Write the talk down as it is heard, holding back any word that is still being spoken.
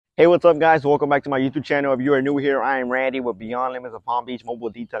Hey, what's up guys? Welcome back to my YouTube channel. If you are new here, I am Randy with Beyond Limits of Palm Beach Mobile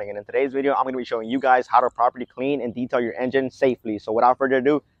Detailing, and in today's video I'm going to be showing you guys how to properly clean and detail your engine safely. So without further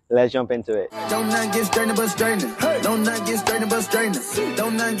ado, let's jump into it. Don't not get strained but strained. Hey. Don't not get strained but strained.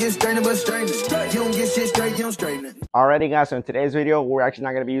 Don't not get strained but strained. You don't get shit straight, you don't straighten it. Alrighty guys, so in today's video we're actually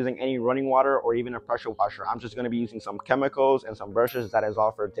not going to be using any running water or even a pressure washer. I'm just going to be using some chemicals and some brushes that is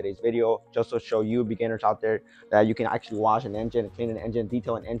all for today's video, just to show you beginners out there that you can actually wash an engine, clean an engine,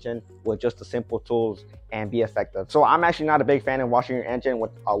 detail an engine with just the simple tools and be effective. So I'm actually not a big fan of washing your engine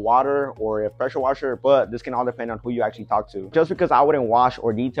with a water or a pressure washer, but this can all depend on who you actually talk to. Just because I wouldn't wash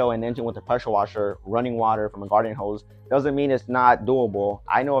or detail an engine with a pressure washer, running water from a garden hose, doesn't mean it's not doable.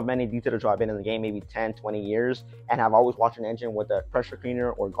 I know of many detailers who have been in the game maybe 10, 20 years and have always washed an engine with a pressure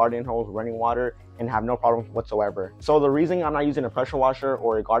cleaner or garden hose, running water, and have no problems whatsoever. So the reason I'm not using a pressure washer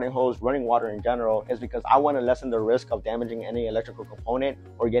or a garden hose, running water in general, is because I want to lessen the risk of damaging any electrical component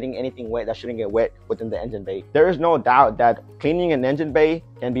or getting anything wet that shouldn't get wet within the engine bay. There is no doubt that cleaning an engine bay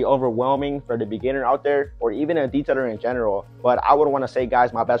can be overwhelming for the beginner out there or even a detailer in general, but I would want to say,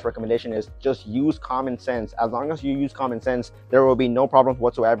 guys, my best recommendation is just use common sense. As long as you use common sense, there will be no problems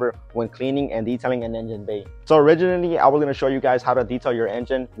whatsoever when cleaning and detailing an engine bay. So originally I was going to show you guys how to detail your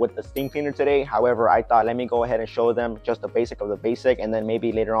engine with the steam cleaner today. However, I thought let me go ahead and show them just the basic of the basic, and then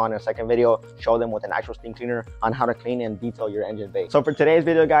maybe later on in a second video show them with an actual steam cleaner on how to clean and detail your engine bay. So for today's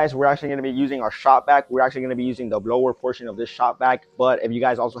video guys, we're actually going to be using our shop vac. We're actually going to be using the blower portion of this shop vac, but if you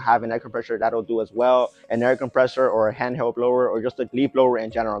guys also have an air compressor, that'll do as well. An air compressor or a handheld blower or just a leaf blower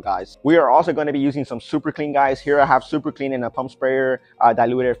in general, guys. We are also going to be using some super clean, guys. Here I have super clean in a pump sprayer,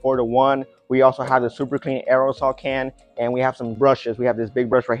 diluted 4:1. We also have the super clean aerosol can, and we have some brushes. We have this big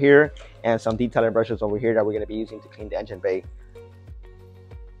brush right here and some detailing brushes over here that we're going to be using to clean the engine bay.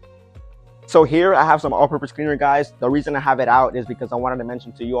 So here I have some all-purpose cleaner, guys. The reason I have it out is because I wanted to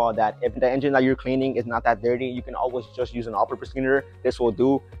mention to you all that if the engine that you're cleaning is not that dirty, you can always just use an all-purpose cleaner. This will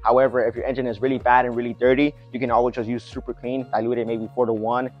do. However, if your engine is really bad and really dirty, you can always just use super clean, dilute it maybe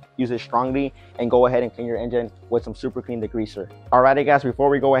 4:1, use it strongly, and go ahead and clean your engine with some super clean degreaser. Alrighty guys, before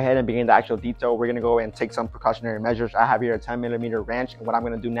we go ahead and begin the actual detail, we're gonna go and take some precautionary measures. I have here a 10mm wrench, and what I'm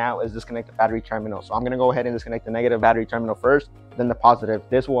gonna do now is disconnect the battery terminal. So I'm gonna go ahead and disconnect the negative battery terminal first, then the positive.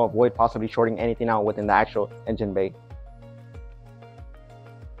 This will avoid possibly shorting anything out within the actual engine bay.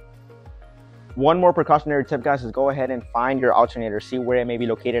 One more precautionary tip, guys, is go ahead and find your alternator, see where it may be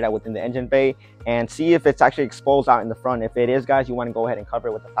located at within the engine bay, and see if it's actually exposed out in the front. If it is, guys, you want to go ahead and cover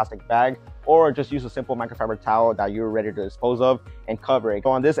it with a plastic bag, or just use a simple microfiber towel that you're ready to dispose of and cover it. So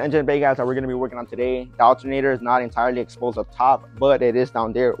on this engine bay, guys, that we're going to be working on today, the alternator is not entirely exposed up top, but it is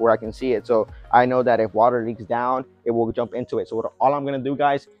down there where I can see it. So I know that if water leaks down, it will jump into it. So all I'm going to do,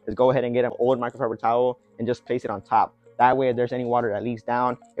 guys, is go ahead and get an old microfiber towel and just place it on top. That way, if there's any water that leaks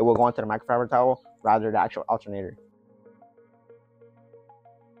down, it will go into the microfiber towel rather than the actual alternator.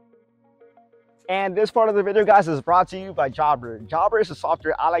 And this part of the video, guys, is brought to you by Jobber. Jobber is a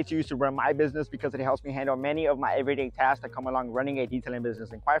software I like to use to run my business because it helps me handle many of my everyday tasks that come along running a detailing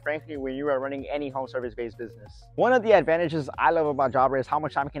business, and quite frankly, when you are running any home service-based business. One of the advantages I love about Jobber is how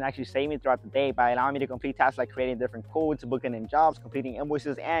much time it can actually save me throughout the day by allowing me to complete tasks like creating different codes, booking in jobs, completing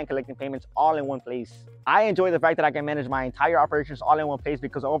invoices, and collecting payments all in one place. I enjoy the fact that I can manage my entire operations all in one place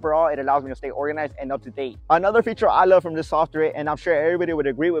because overall, it allows me to stay organized and up to date. Another feature I love from this software, and I'm sure everybody would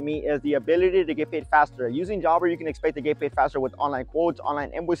agree with me, is the ability to get paid faster. Using Jobber, you can expect to get paid faster with online quotes,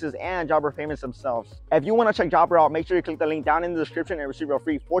 online invoices, and Jobber payments themselves. If you want to check Jobber out, make sure you click the link down in the description and receive a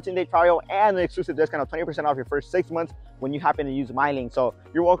free 14-day trial and an exclusive discount of 20% off your first 6 months when you happen to use my link. So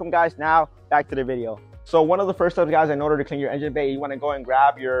you're welcome, guys. Now back to the video. So one of the first steps, guys, in order to clean your engine bay, you want to go and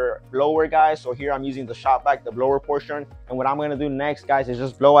grab your blower, guys. So here I'm using the shop vac, the blower portion, and what I'm going to do next, guys, is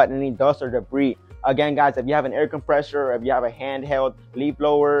just blow out any dust or debris. Again, guys, if you have an air compressor, or if you have a handheld leaf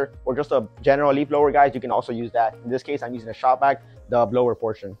blower, or just a general leaf blower, guys, you can also use that. In this case, I'm using a shop vac, the blower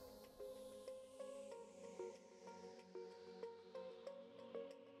portion.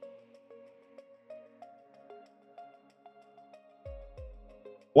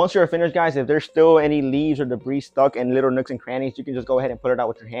 Once you're finished, guys, if there's still any leaves or debris stuck in little nooks and crannies, you can just go ahead and put it out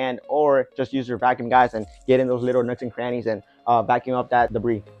with your hand, or just use your vacuum, guys, and get in those little nooks and crannies and vacuum up that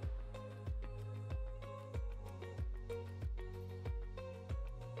debris.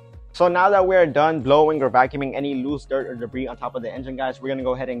 So now that we're done blowing or vacuuming any loose dirt or debris on top of the engine, guys, we're gonna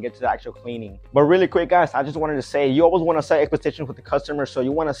go ahead and get to the actual cleaning. But really quick, guys, I just wanted to say, you always want to set expectations with the customer. So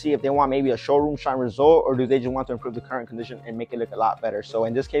you want to see if they want maybe a showroom shine result, or do they just want to improve the current condition and make it look a lot better. So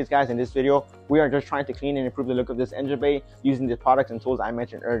in this case, guys, in this video, we are just trying to clean and improve the look of this engine bay using the products and tools I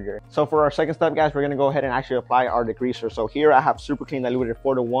mentioned earlier. So for our second step, guys, we're gonna go ahead and actually apply our degreaser. So here I have Super Clean Diluted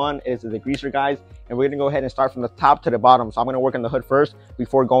 4:1. It is the degreaser, guys, and we're gonna go ahead and start from the top to the bottom. So I'm gonna work on the hood first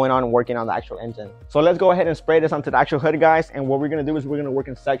before going on and working on the actual engine. So let's go ahead and spray this onto the actual hood, guys, and what we're gonna do is we're gonna work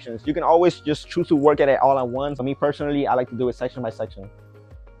in sections. You can always just choose to work at it all at once. For me personally, I like to do it section by section.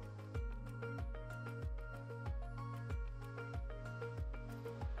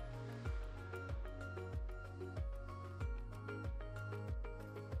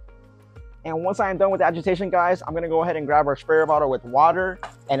 And once I'm done with the agitation, guys, I'm gonna go ahead and grab our sprayer bottle with water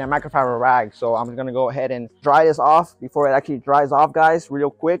and a microfiber rag. So I'm gonna go ahead and dry this off before it actually dries off, guys, real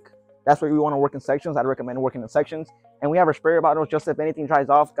quick. That's why we want to work in sections. I'd recommend working in sections. And we have our sprayer bottles, just if anything dries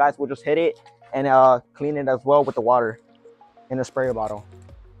off, guys, we'll just hit it and clean it as well with the water in the sprayer bottle.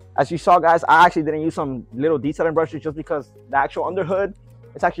 As you saw, guys, I actually didn't use some little detailing brushes just because the actual underhood,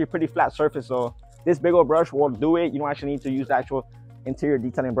 it's actually a pretty flat surface. So this big old brush will do it. You don't actually need to use the actual interior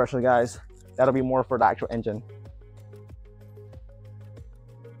detailing brushes, guys. That'll be more for the actual engine.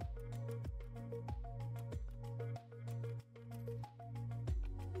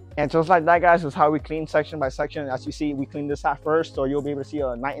 And just like that, guys, is how we clean section by section. As you see, we clean this half first, so you'll be able to see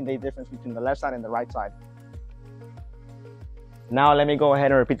a night and day difference between the left side and the right side. Now let me go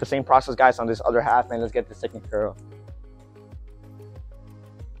ahead and repeat the same process, guys, on this other half, and let's get this taken care of.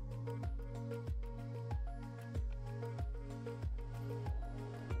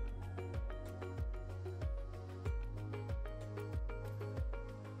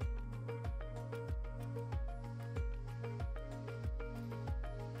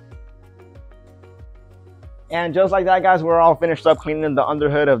 And just like that, guys, we're all finished up cleaning the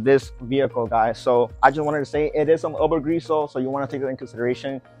underhood of this vehicle, guys. So I just wanted to say it is some elbow grease, so you want to take that in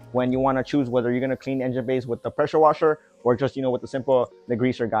consideration when you want to choose whether you're going to clean engine bays with the pressure washer or just, you know, with the simple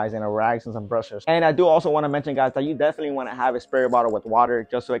degreaser, guys, and a rags and some brushes. And I do also want to mention, guys, that you definitely want to have a sprayer bottle with water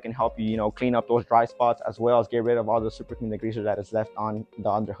just so it can help you, you know, clean up those dry spots as well as get rid of all the super clean degreaser that is left on the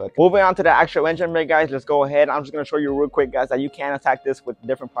underhood. Moving on to the actual engine bay, guys, let's go ahead. I'm just going to show you real quick, guys, that you can attack this with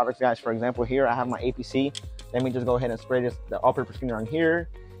different products, guys. For example, here I have my APC. Let me just go ahead and spray this, the all-purpose cleaner on here.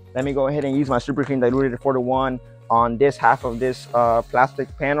 Let me go ahead and use my Super Clean Diluted 4:1 on this half of this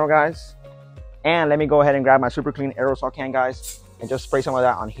plastic panel, guys. And let me go ahead and grab my Super Clean aerosol can, guys, and just spray some of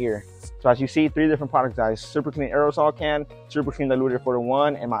that on here. So as you see, 3 different products, guys. Super Clean aerosol can, Super Clean Diluted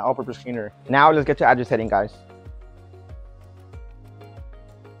 4:1, and my all-purpose cleaner. Now let's get to agitating, guys.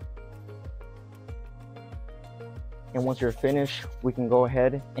 And once you're finished, we can go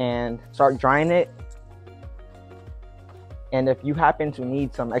ahead and start drying it. And if you happen to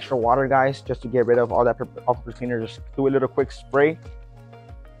need some extra water, guys, just to get rid of all that all-purpose cleaner, just do a little quick spray.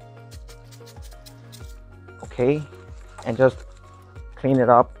 Okay, and just clean it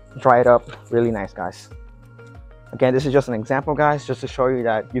up, dry it up really nice, guys. Again, this is just an example, guys, just to show you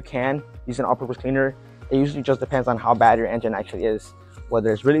that you can use an all-purpose cleaner. It usually just depends on how bad your engine actually is,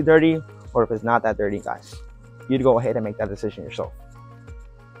 whether it's really dirty or if it's not that dirty, guys. You'd go ahead and make that decision yourself.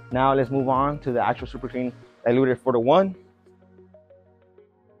 Now let's move on to the actual Super Clean Diluted 4:1.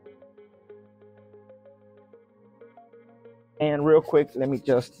 And real quick, let me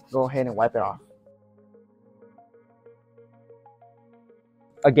just go ahead and wipe it off.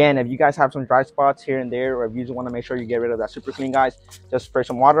 Again, if you guys have some dry spots here and there, or if you just want to make sure you get rid of that Super Clean, guys, just spray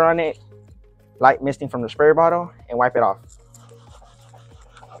some water on it, light misting from the sprayer bottle, and wipe it off.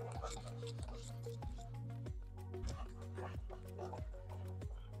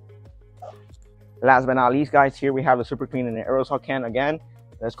 Last but not least, guys, here we have the Super Clean in an aerosol can again.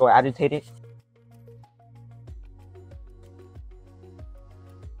 Let's go agitate it.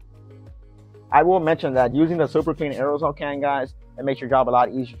 I will mention that using the Super Clean aerosol can, guys, it makes your job a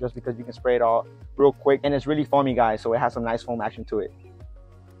lot easier just because you can spray it all real quick, and it's really foamy, guys, so it has some nice foam action to it.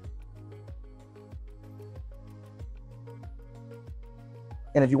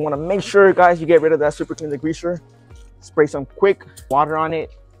 And if you want to make sure, guys, you get rid of that Super Clean degreaser, spray some quick water on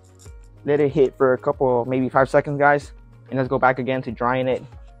it, let it hit for a couple, maybe 5 seconds, guys, and let's go back again to drying it.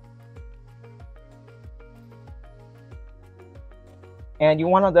 And you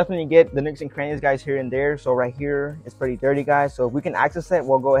want to definitely get the nooks and crannies, guys, here and there. So right here, it's pretty dirty, guys. So if we can access it,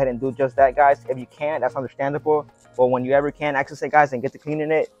 we'll go ahead and do just that, guys. If you can't, that's understandable. But when you ever can access it, guys, and get to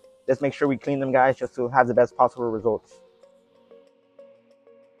cleaning it, let's make sure we clean them, guys, just to have the best possible results.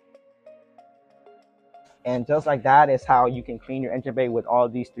 And just like that is how you can clean your engine bay with all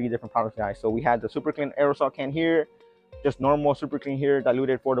these 3 different products, guys. So we had the super clean aerosol can here, just normal super clean here,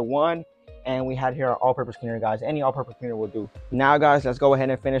 diluted 4:1, and we had here our all-purpose cleaner, guys. Any all-purpose cleaner will do. Now, guys, let's go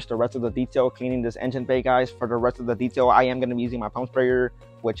ahead and finish the rest of the detail cleaning this engine bay, guys. For the rest of the detail, I am going to be using my pump sprayer,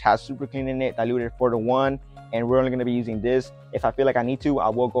 which has super clean in it, diluted 4:1, and we're only going to be using this. If I feel like I need to, I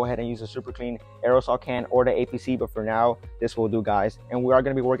will go ahead and use a super clean aerosol can or the APC, but for now this will do, guys. And we are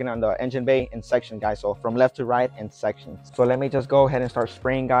going to be working on the engine bay in section, guys, so from left to right in sections. So let me just go ahead and start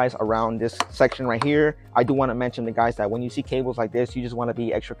spraying, guys, around this section right here. I do want to mention the guys that when you see cables like this, you just want to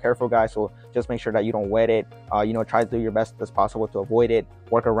be extra careful, guys. So just make sure that you don't wet it. You know, try to do your best as possible to avoid it,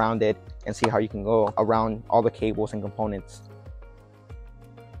 work around it, and see how you can go around all the cables and components.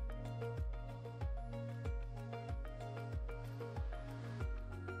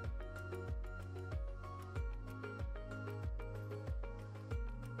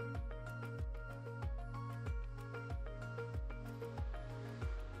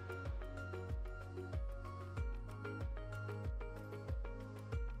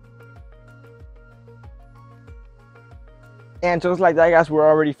 And just like that, guys, we're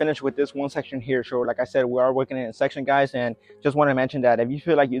already finished with this one section here. So like I said, we are working in a section, guys, and just want to mention that if you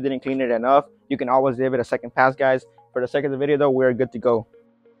feel like you didn't clean it enough, you can always give it a second pass, guys. For the sake of the video though, we're good to go.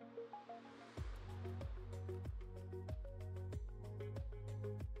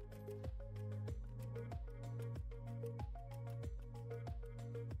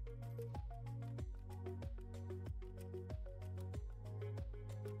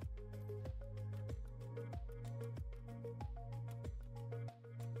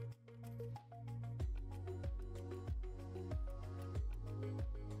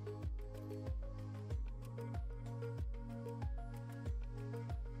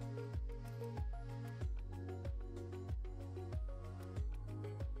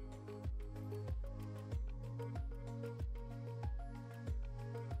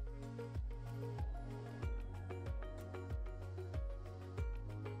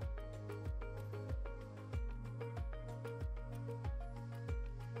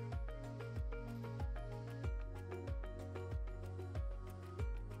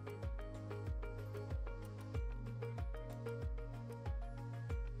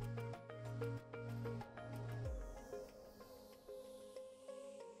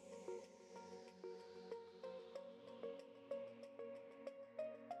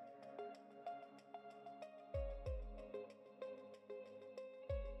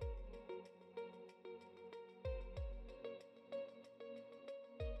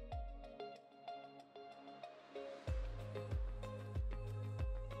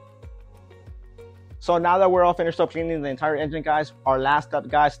 So now that we're all finished up cleaning the entire engine, guys, our last step,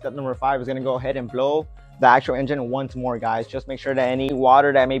 guys, step number 5 is going to go ahead and blow the actual engine once more, guys. Just make sure that any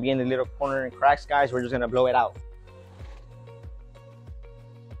water that may be in the little corner and cracks, guys, we're just going to blow it out.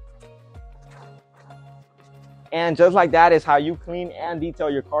 And just like that is how you clean and detail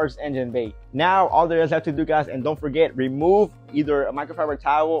your car's engine bay. Now all there is left to do, guys, and don't forget, remove either a microfiber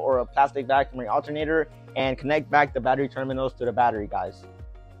towel or a plastic bag from your alternator and connect back the battery terminals to the battery, guys.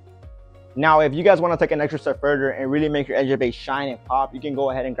 Now, if you guys want to take an extra step further and really make your engine bay shine and pop, you can go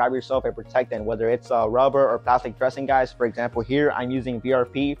ahead and grab yourself a protectant, whether it's rubber or plastic dressing, guys. For example, here I'm using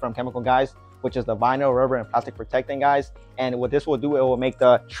VRP from Chemical, guys, which is the vinyl, rubber, and plastic protectant, guys. And what this will do, it will make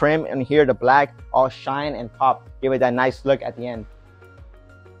the trim in here, the black, all shine and pop, give it that nice look at the end.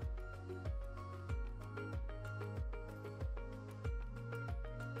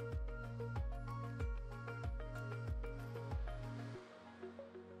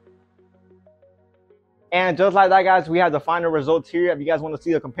 And just like that, guys, we have the final results here. If you guys want to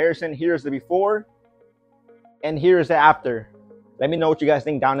see the comparison, here's the before and here's the after. Let me know what you guys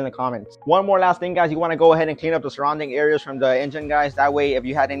think down in the comments. One more last thing, guys, you want to go ahead and clean up the surrounding areas from the engine, guys. That way, if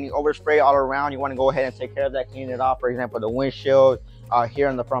you had any overspray all around, you want to go ahead and take care of that, clean it off. For example, the windshield, here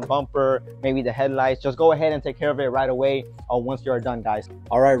on the front bumper, maybe the headlights. Just go ahead and take care of it right away once you're done, guys.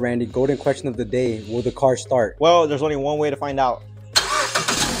 All right, Randy, golden question of the day. Will the car start? Well, there's only one way to find out.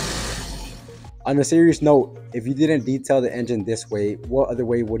 On a serious note, if you didn't detail the engine this way, what other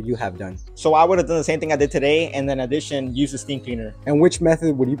way would you have done? So I would have done the same thing I did today, and then in addition, use the steam cleaner. And which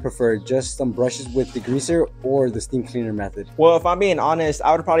method would you prefer? Just some brushes with degreaser or the steam cleaner method? Well, if I'm being honest,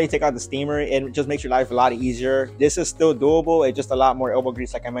 I would probably take out the steamer. It just makes your life a lot easier. This is still doable. It's just a lot more elbow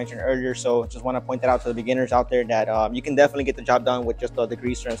grease, like I mentioned earlier. So just want to point that out to the beginners out there that you can definitely get the job done with just the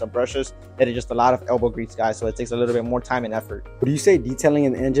degreaser and some brushes. It is just a lot of elbow grease, guys. So it takes a little bit more time and effort. Would you say detailing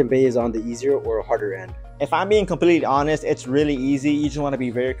an engine bay is on the easier or harder end? If I'm being completely honest, it's really easy. You just want to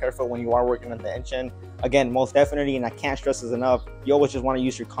be very careful when you are working on the engine. Again, most definitely, and I can't stress this enough, you always just want to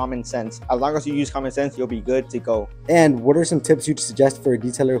use your common sense. As long as you use common sense, you'll be good to go. And what are some tips you'd suggest for a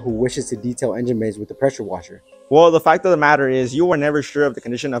detailer who wishes to detail engine bays with the pressure washer? Well, the fact of the matter is you are never sure of the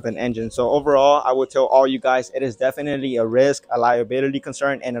condition of an engine. So overall, I would tell all you guys, it is definitely a risk, a liability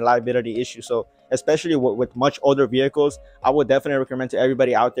concern, and a liability issue. So especially with much older vehicles, I would definitely recommend to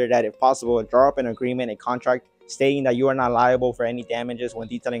everybody out there that if possible, draw up an agreement, a contract stating that you are not liable for any damages when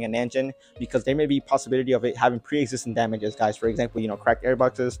detailing an engine, because there may be possibility of it having pre-existing damages, guys. For example, cracked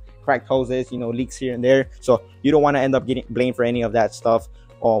airboxes, cracked hoses, leaks here and there. So you don't want to end up getting blamed for any of that stuff,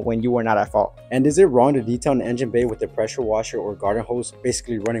 or when you were not at fault. And is it wrong to detail an engine bay with the pressure washer or garden hose,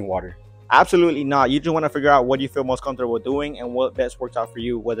 basically running water? Absolutely not. You just want to figure out what you feel most comfortable doing and what best works out for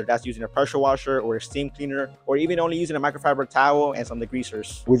you, whether that's using a pressure washer or a steam cleaner, or even only using a microfiber towel and some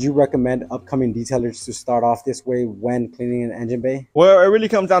degreasers. Would you recommend upcoming detailers to start off this way when cleaning an engine bay? Well, it really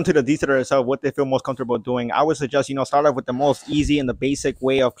comes down to the detailer itself, what they feel most comfortable doing. I would suggest, start off with the most easy and the basic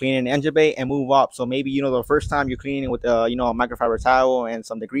way of cleaning an engine bay and move up. So maybe, the first time you're cleaning with, a microfiber towel and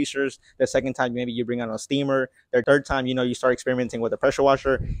some degreasers. The second time, maybe you bring on a steamer. The third time, you start experimenting with a pressure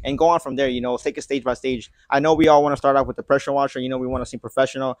washer, and go on from there. Take it stage by stage. I know we all want to start off with the pressure washer. We want to seem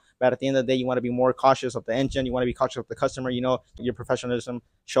professional, but at the end of the day, you want to be more cautious of the engine. You want to be cautious of the customer. Your professionalism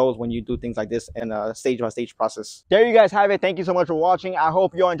shows when you do things like this in a stage by stage process. There you guys have it. Thank you so much for watching. I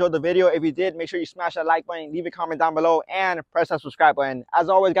hope you all enjoyed the video. If you did, make sure you smash that like button, leave a comment down below, and press that subscribe button. As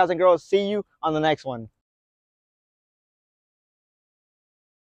always, guys and girls, see you on the next one.